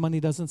not, because money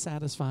doesn't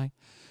satisfy.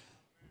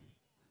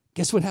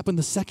 Guess what happened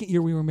the second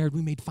year we were married?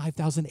 We made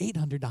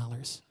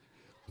 $5,800.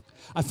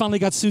 I finally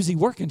got Susie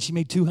working. She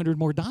made $200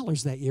 more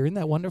that year. Isn't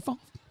that wonderful?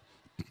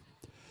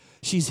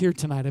 She's here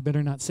tonight. I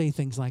better not say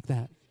things like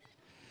that.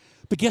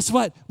 But guess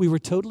what? We were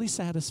totally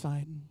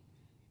satisfied.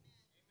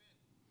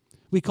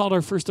 We called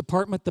our first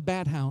apartment the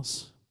Bat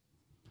House.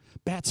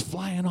 Bats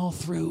flying all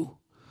through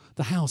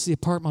the house, the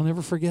apartment. I'll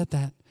never forget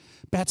that.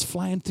 Bats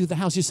flying through the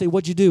house. You say,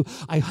 what'd you do?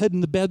 I hid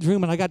in the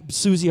bedroom and I got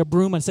Susie a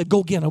broom and I said,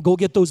 go get them. Go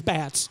get those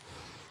bats.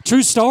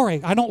 True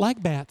story. I don't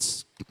like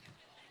bats.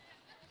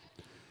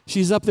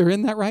 She's up there.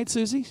 Isn't that right,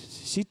 Susie?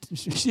 She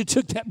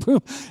took that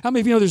broom. How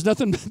many of you know there's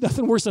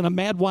nothing worse than a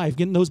mad wife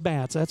getting those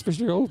bats? That's for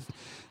sure. Oh,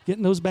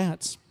 getting those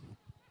bats.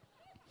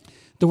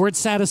 The word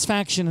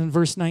satisfaction in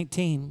verse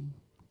 19.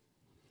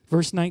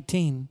 Verse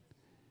 19,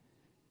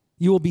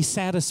 you will be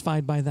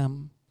satisfied by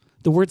them.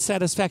 The word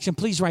satisfaction,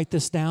 please write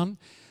this down.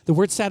 The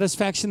word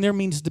satisfaction there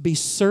means to be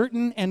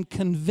certain and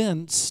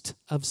convinced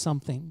of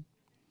something.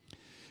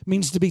 It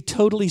means to be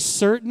totally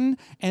certain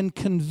and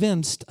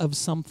convinced of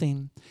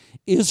something.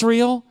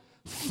 Israel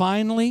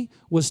finally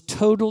was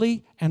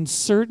totally and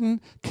certain,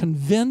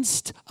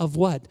 convinced of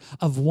what?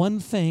 Of one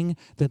thing,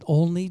 that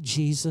only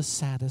Jesus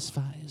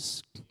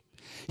satisfies.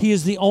 He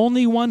is the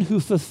only one who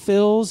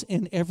fulfills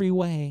in every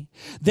way.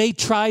 They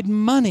tried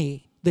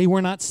money. They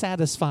were not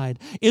satisfied.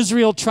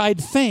 Israel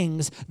tried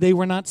things. They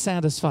were not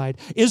satisfied.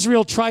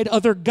 Israel tried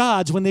other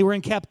gods when they were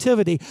in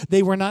captivity.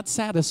 They were not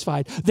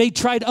satisfied. They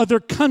tried other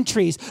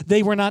countries.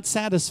 They were not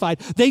satisfied.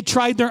 They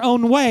tried their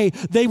own way.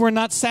 They were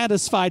not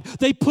satisfied.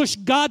 They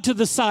pushed God to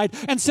the side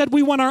and said,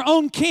 we want our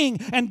own king.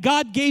 And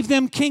God gave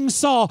them King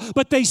Saul,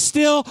 but they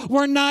still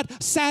were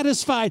not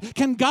satisfied.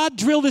 Can God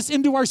drill this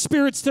into our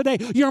spirits today?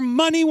 Your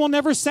money will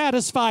never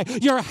satisfy.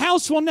 Your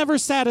house will never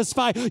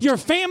satisfy. Your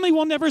family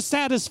will never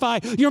satisfy.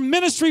 Your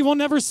ministry will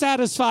never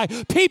satisfy.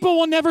 People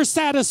will never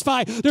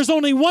satisfy. There's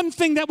only one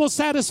thing that will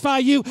satisfy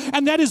you,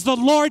 and that is the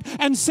Lord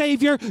and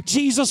Savior,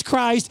 Jesus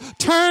Christ.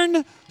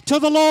 Turn to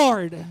the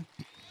Lord.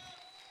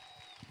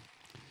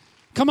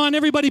 Come on,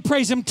 everybody,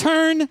 praise Him.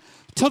 Turn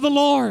to the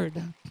Lord.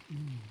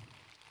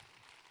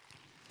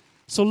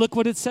 So look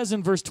what it says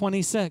in verse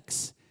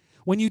 26.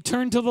 When you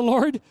turn to the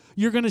Lord,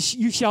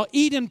 you shall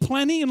eat in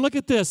plenty. And look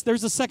at this.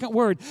 There's a second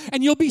word.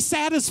 And you'll be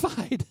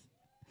satisfied.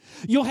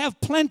 You'll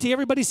have plenty.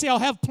 Everybody say, I'll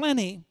have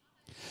plenty.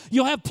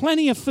 You'll have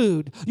plenty of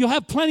food. You'll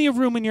have plenty of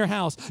room in your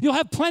house. You'll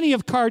have plenty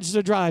of cars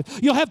to drive.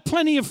 You'll have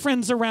plenty of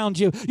friends around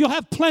you. You'll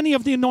have plenty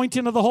of the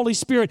anointing of the Holy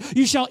Spirit.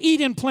 You shall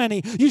eat in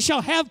plenty. You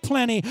shall have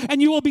plenty,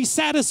 and you will be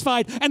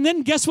satisfied. And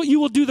then guess what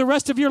you will do the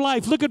rest of your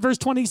life? Look at verse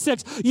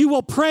 26. You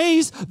will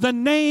praise the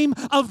name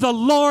of the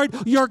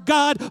Lord your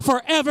God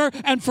forever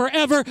and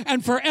forever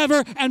and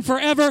forever and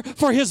forever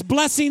for His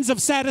blessings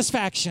of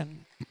satisfaction.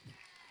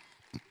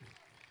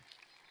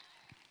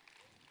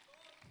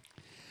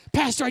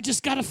 Pastor, I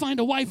just got to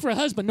find a wife or a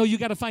husband. No, you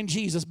got to find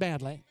Jesus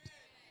badly.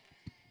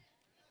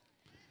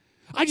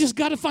 I just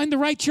got to find the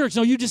right church.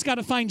 No, you just got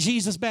to find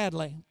Jesus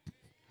badly.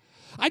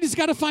 I just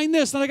got to find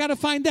this and I got to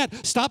find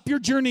that. Stop your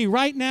journey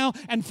right now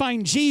and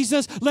find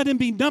Jesus. Let Him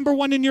be number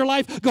one in your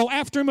life. Go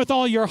after Him with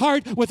all your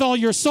heart, with all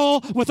your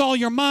soul, with all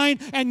your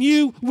mind, and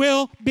you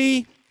will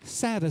be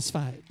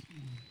satisfied.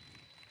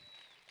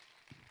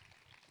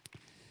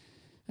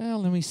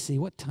 Well, let me see.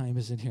 What time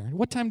is it here?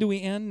 What time do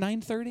we end?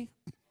 9:30?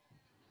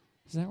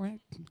 Is that right?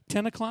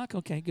 10 o'clock?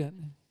 Okay, good.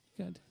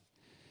 Good.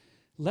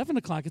 11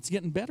 o'clock, it's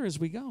getting better as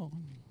we go.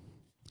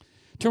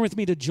 Turn with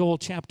me to Joel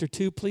chapter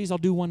 2, please. I'll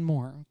do one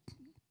more.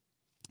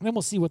 Then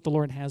we'll see what the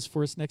Lord has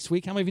for us next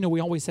week. How many of you know we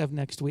always have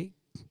next week?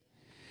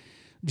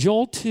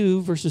 Joel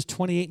 2, verses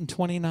 28 and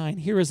 29.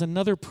 Here is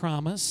another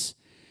promise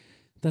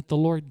that the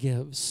Lord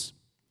gives.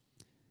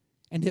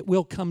 And it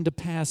will come to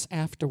pass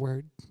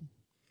afterward.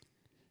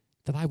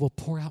 that I will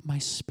pour out my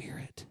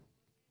Spirit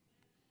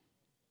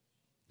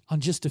on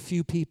just a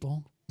few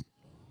people.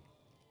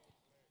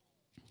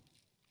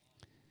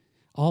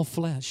 All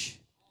flesh,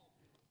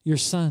 your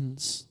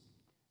sons,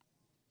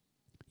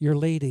 your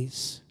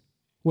ladies,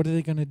 what are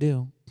they going to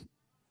do?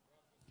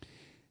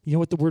 You know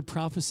what the word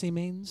prophecy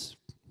means?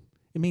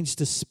 It means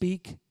to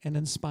speak an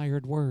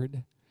inspired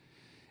word.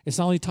 It's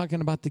not only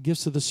talking about the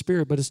gifts of the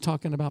Spirit, but it's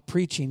talking about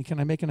preaching. Can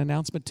I make an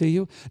announcement to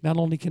you? Not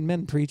only can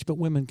men preach, but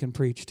women can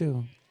preach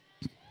too.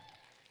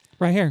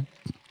 Right here.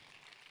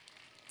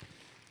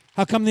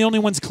 How come the only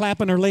ones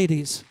clapping are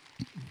ladies?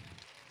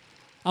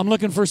 I'm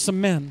looking for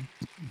some men.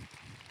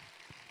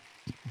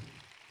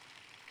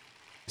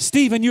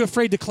 Stephen, you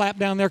afraid to clap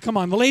down there? Come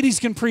on, the ladies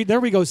can preach. There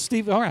we go,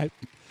 Steve. All right.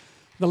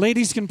 The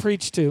ladies can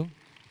preach too.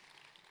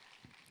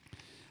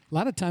 A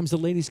lot of times the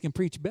ladies can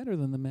preach better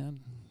than the men.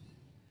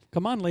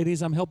 Come on,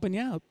 ladies, I'm helping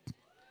you out.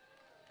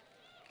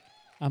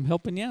 I'm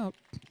helping you out.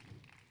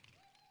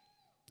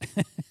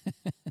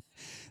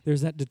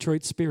 There's that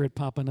Detroit spirit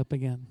popping up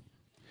again.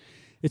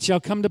 It shall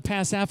come to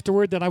pass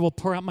afterward that I will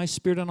pour out my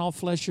Spirit on all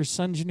flesh. Your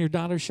sons and your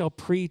daughters shall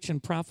preach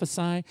and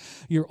prophesy.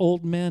 Your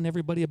old men,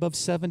 everybody above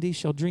 70,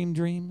 shall dream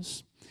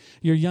dreams.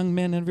 Your young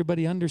men,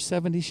 everybody under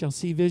 70, shall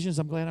see visions.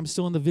 I'm glad I'm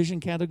still in the vision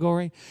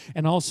category.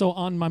 And also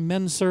on my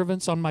men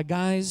servants, on my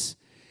guys,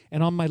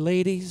 and on my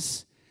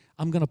ladies,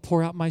 I'm going to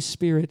pour out my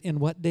Spirit in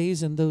what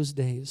days? In those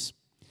days.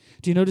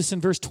 Do you notice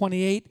in verse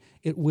 28?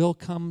 It will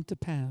come to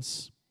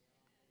pass.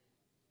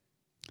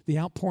 The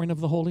outpouring of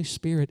the Holy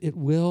Spirit, it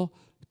will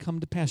come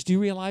to pass. Do you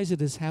realize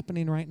it is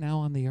happening right now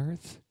on the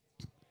earth?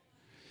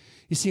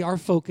 You see, our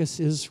focus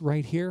is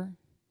right here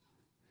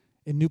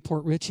in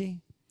Newport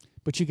Richey,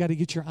 but you got to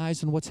get your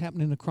eyes on what's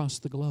happening across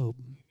the globe.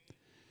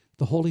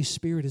 The Holy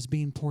Spirit is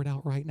being poured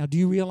out right now. Do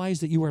you realize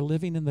that you are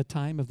living in the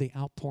time of the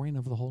outpouring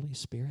of the Holy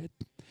Spirit?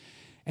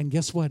 And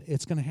guess what?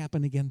 It's going to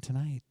happen again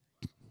tonight.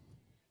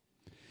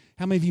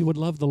 How many of you would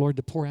love the Lord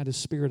to pour out His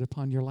Spirit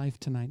upon your life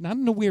tonight? Not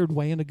in a weird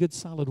way, in a good,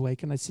 solid way.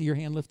 Can I see your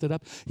hand lifted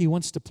up? He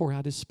wants to pour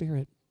out His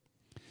Spirit.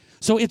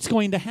 So it's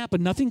going to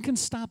happen. Nothing can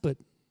stop it.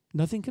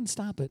 Nothing can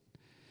stop it.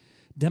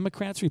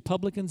 Democrats,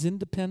 Republicans,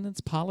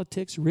 independents,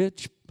 politics,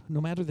 rich, no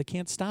matter, they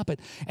can't stop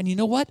it. And you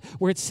know what?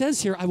 Where it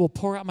says here, I will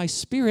pour out my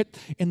Spirit,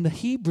 in the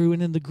Hebrew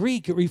and in the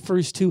Greek, it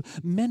refers to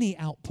many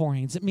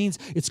outpourings. It means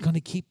it's going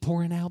to keep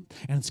pouring out,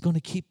 and it's going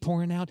to keep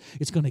pouring out.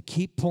 It's going to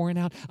keep pouring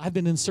out. I've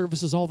been in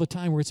services all the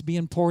time where it's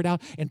being poured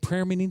out. In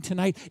prayer meeting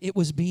tonight, it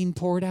was being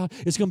poured out.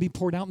 It's going to be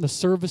poured out in the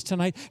service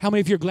tonight. How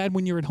many of you are glad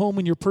when you're at home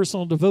in your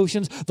personal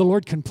devotions, the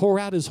Lord can pour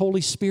out His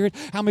Holy Spirit?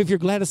 How many of you are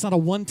glad it's not a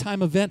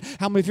one-time event?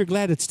 How many of you are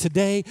glad it's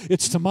today,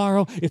 it's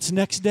tomorrow, it's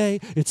next day,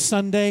 it's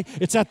Sunday,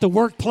 it's at the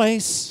workplace?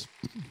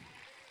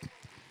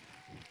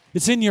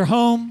 It's in your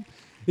home.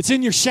 It's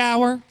in your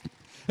shower.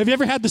 Have you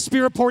ever had the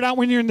Spirit poured out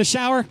when you're in the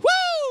shower?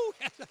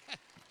 Woo!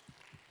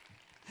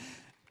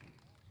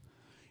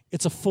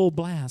 It's a full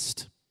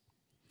blast.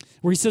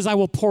 Where He says, I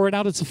will pour it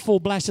out, it's a full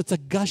blast. It's a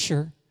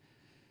gusher.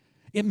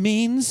 It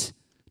means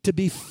to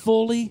be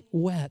fully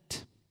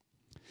wet.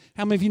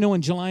 How many of you know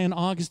in July and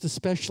August,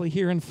 especially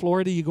here in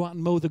Florida, you go out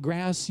and mow the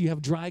grass, you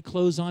have dry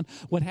clothes on.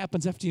 What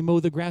happens after you mow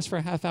the grass for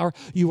a half hour?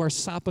 You are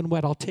sopping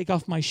wet. I'll take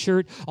off my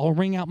shirt, I'll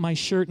wring out my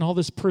shirt, and all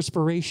this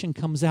perspiration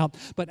comes out.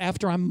 But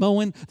after I'm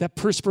mowing, that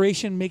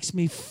perspiration makes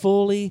me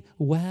fully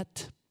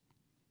wet.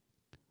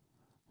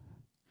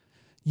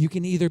 You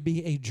can either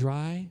be a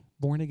dry,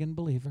 born-again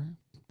believer,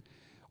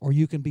 or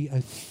you can be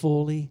a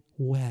fully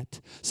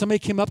wet. Somebody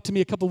came up to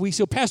me a couple weeks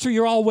ago, Pastor,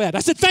 you're all wet. I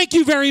said, thank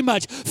you very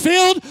much.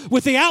 Filled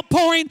with the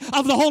outpouring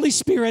of the Holy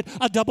Spirit,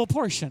 a double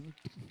portion.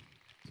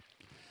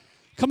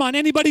 Come on,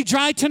 anybody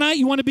dry tonight?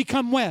 You want to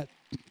become wet?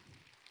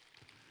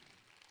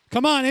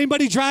 Come on,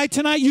 anybody dry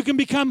tonight? You can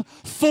become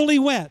fully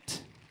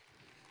wet.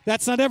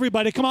 That's not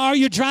everybody. Come on, are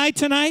you dry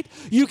tonight?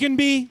 You can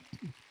be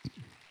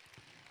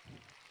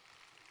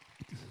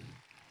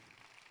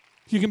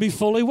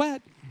fully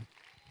wet.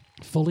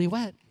 Fully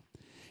wet.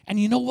 And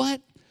you know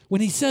what?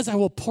 When He says, I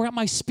will pour out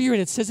my Spirit,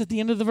 it says at the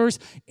end of the verse,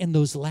 in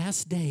those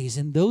last days,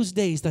 in those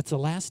days, that's the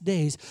last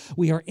days,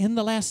 we are in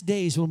the last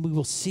days when we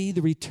will see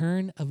the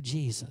return of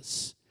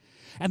Jesus.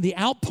 And the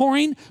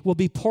outpouring will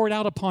be poured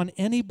out upon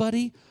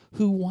anybody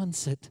who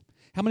wants it.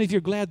 How many of you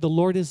are glad the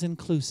Lord is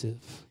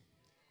inclusive?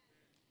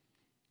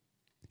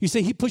 You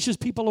say He pushes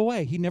people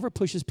away. He never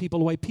pushes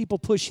people away. People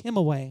push Him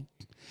away.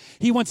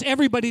 He wants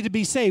everybody to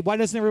be saved. Why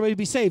doesn't everybody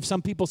be saved?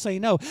 Some people say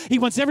no. He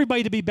wants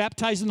everybody to be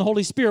baptized in the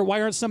Holy Spirit. Why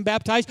aren't some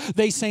baptized?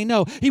 They say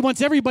no. He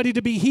wants everybody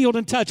to be healed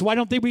and touched. Why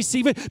don't they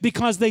receive it?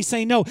 Because they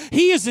say no.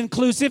 He is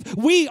inclusive.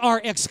 We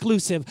are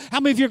exclusive. How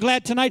many of you are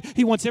glad tonight?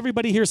 He wants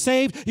everybody here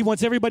saved. He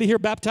wants everybody here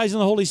baptized in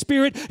the Holy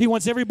Spirit. He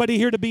wants everybody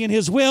here to be in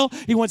His will.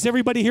 He wants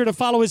everybody here to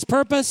follow His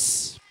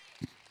purpose.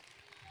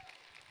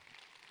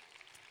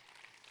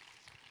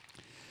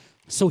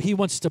 So He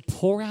wants to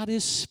pour out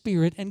His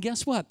Spirit, and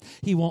guess what?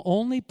 He will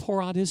only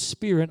pour out His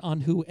Spirit on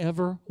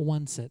whoever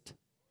wants it.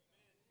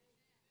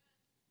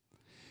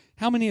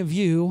 How many of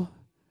you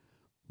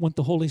want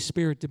the Holy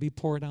Spirit to be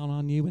poured out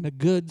on you in a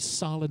good,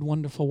 solid,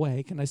 wonderful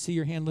way? Can I see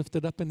your hand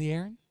lifted up in the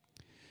air?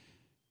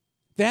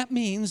 That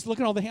means, look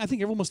at all the hands. I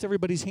think almost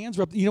everybody's hands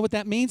are up. You know what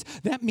that means?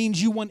 That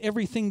means you want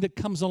everything that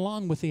comes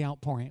along with the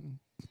outpouring.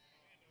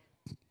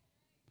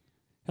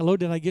 Hello,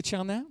 did I get you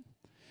on that?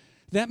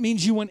 That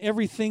means you want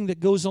everything that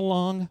goes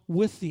along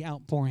with the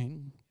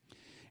outpouring.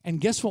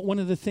 And guess what one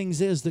of the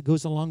things is that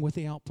goes along with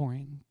the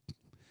outpouring?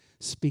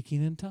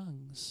 Speaking in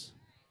tongues.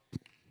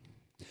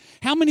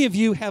 How many of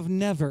you have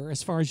never,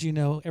 as far as you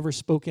know, ever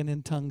spoken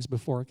in tongues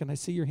before? Can I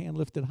see your hand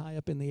lifted high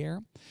up in the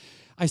air?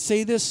 I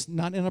say this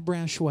not in a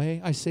brash way.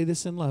 I say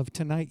this in love.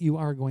 Tonight you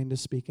are going to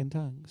speak in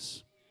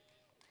tongues.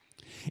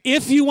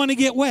 If you want to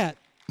get wet.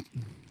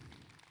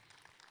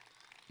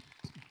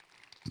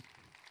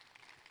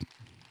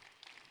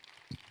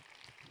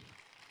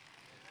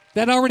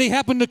 That already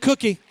happened to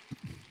Cookie.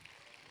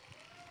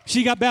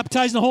 She got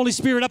baptized in the Holy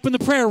Spirit up in the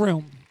prayer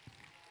room.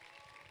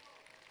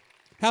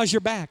 How's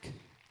your back?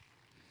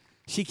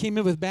 She came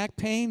in with back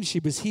pain. She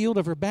was healed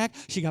of her back.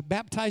 She got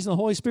baptized in the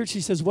Holy Spirit.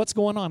 She says, what's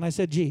going on? I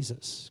said,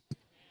 Jesus.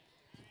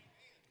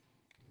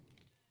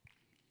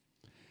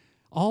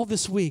 All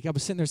this week, I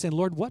was sitting there saying,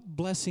 Lord, what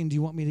blessing do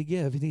you want me to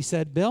give? And he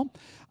said, Bill,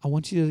 I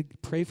want you to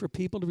pray for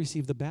people to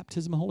receive the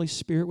baptism of the Holy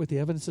Spirit with the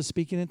evidence of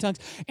speaking in tongues.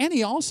 And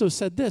he also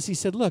said this. He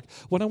said, look,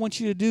 what I want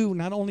you to do,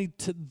 not only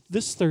to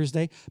this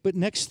Thursday, but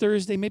next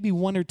Thursday, maybe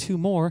one or two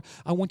more,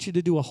 I want you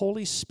to do a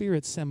Holy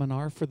Spirit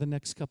seminar for the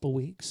next couple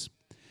weeks.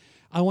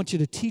 I want you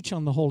to teach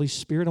on the Holy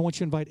Spirit. I want you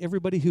to invite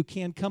everybody who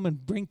can come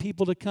and bring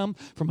people to come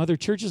from other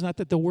churches, not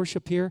that they'll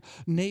worship here,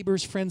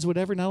 neighbors, friends,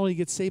 whatever, not only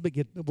get saved, but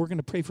we're going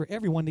to pray for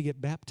everyone to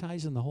get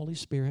baptized in the Holy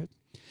Spirit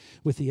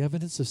with the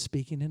evidence of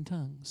speaking in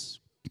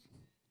tongues.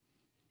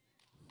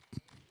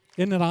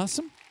 Isn't it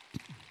awesome?